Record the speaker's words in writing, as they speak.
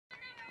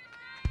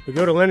We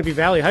go to Lenape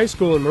Valley High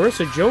School, and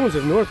Marissa Jones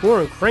of North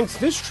Warren cranks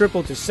this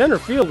triple to center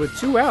field with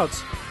 2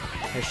 outs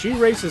as she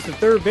races to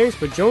third base,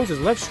 but Jones is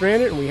left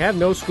stranded and we have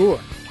no score.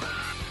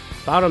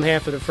 Bottom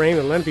half of the frame,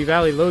 and Lenape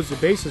Valley loads the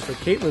bases for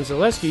Caitlin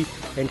Zaleski,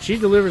 and she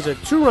delivers a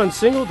 2-run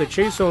single to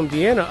chase home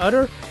Deanna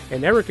Utter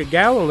and Erica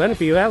Gow, and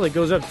Lenape Valley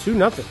goes up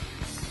 2-0.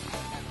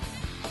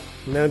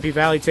 Lenape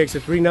Valley takes a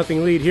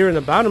 3-0 lead here in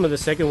the bottom of the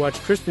second. Watch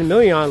Kristen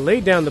Million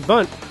lay down the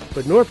bunt,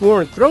 but North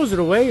Warren throws it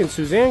away, and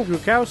Suzanne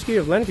Grukowski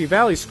of Lenape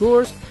Valley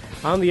scores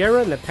on the error,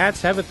 and the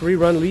Pats have a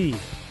 3-run lead.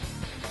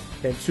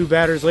 Then 2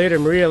 batters later,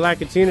 Maria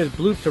Lacatina's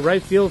bloop to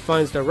right field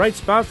finds the right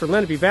spot for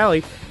Lenape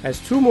Valley as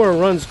 2 more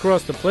runs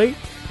cross the plate,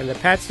 and the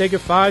Pats take a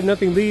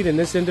 5-0 lead in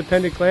this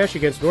independent clash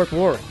against North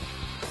Warren.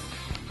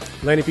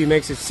 Lenape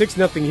makes it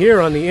 6-0 here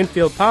on the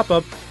infield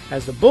pop-up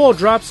as the ball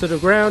drops to the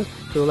ground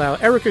to allow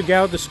Erica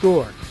Gow to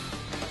score.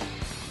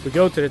 We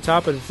go to the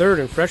top of the third,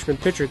 and freshman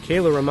pitcher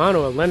Kayla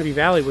Romano of Lenape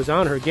Valley was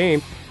on her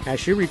game as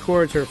she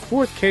records her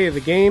 4th K of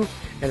the game,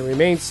 and it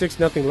remains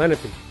 6-0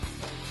 Lenape.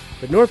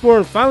 But North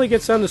Warren finally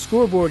gets on the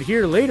scoreboard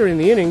here later in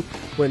the inning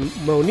when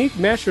Monique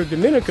Mastro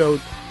Domenico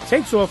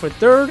takes off at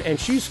third, and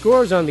she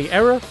scores on the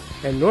error,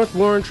 and North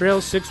Warren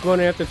trails 6-1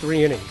 after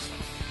 3 innings.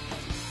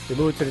 We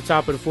move to the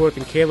top of the fourth,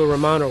 and Kayla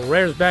Romano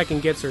rears back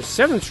and gets her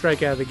 7th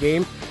strikeout of the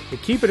game to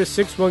keep it a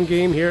 6-1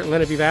 game here at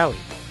Lenape Valley.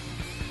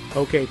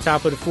 Okay,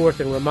 top of the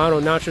fourth, and Romano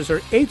notches her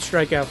 8th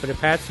strikeout for the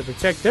Pats to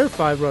protect their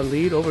 5-run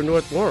lead over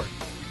North Warren.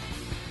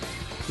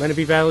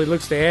 Lenape Valley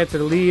looks to add to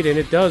the lead, and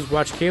it does.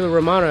 Watch Kayla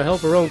Romano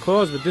help her own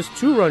cause with this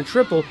 2-run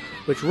triple,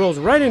 which rolls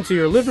right into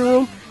your living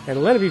room,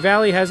 and Lenape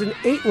Valley has an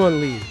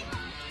 8-1 lead.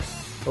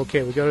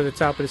 Okay, we go to the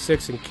top of the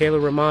sixth, and Kayla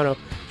Romano,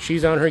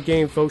 she's on her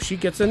game, folks. She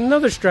gets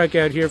another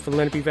strikeout here for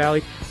Lenape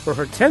Valley for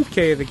her 10th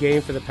K of the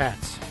game for the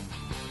Pats.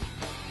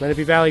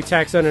 Lenape Valley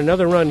tacks on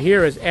another run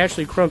here as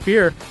Ashley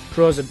Crumpier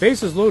draws a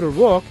bases-loaded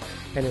walk,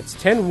 and it's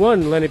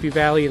 10-1 Lenape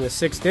Valley in the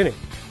 6th inning.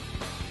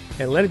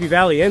 And Lenape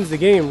Valley ends the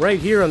game right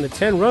here on the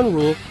 10-run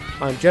rule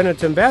on Jenna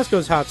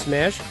Tambasco's hot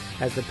smash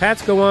as the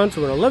Pats go on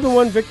to an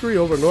 11-1 victory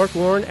over North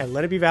Warren at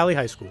Lenape Valley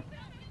High School.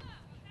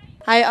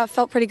 I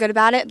felt pretty good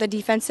about it. The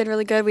defense did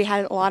really good. We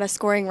had a lot of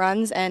scoring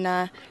runs,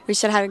 and we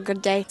should have had a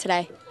good day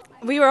today.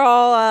 We were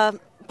all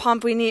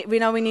pumped. We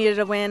know we needed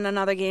to win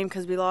another game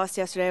because we lost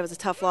yesterday. It was a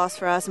tough loss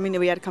for us, and we knew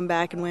we had to come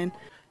back and win.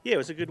 Yeah, it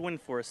was a good win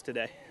for us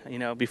today. You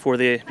know, before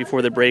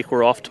the break,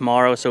 we're off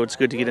tomorrow, so it's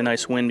good to get a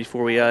nice win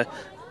before we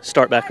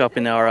start back up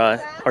in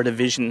our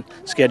division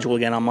schedule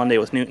again on Monday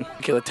with Newton.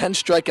 Okay, the 10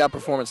 strikeout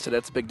performance today,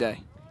 that's a big day.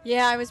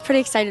 Yeah, I was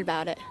pretty excited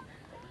about it.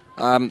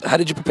 How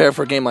did you prepare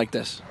for a game like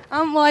this?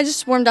 Well, I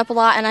just warmed up a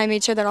lot, and I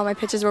made sure that all my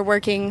pitches were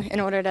working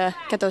in order to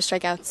get those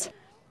strikeouts.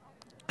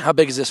 How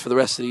big is this for the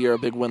rest of the year, a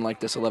big win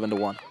like this,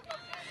 11-1?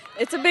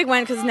 It's a big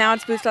win because now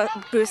it's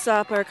boosts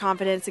up our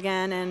confidence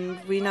again,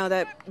 and we know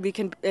that we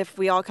can, if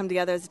we all come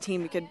together as a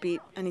team, we could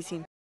beat any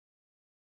team.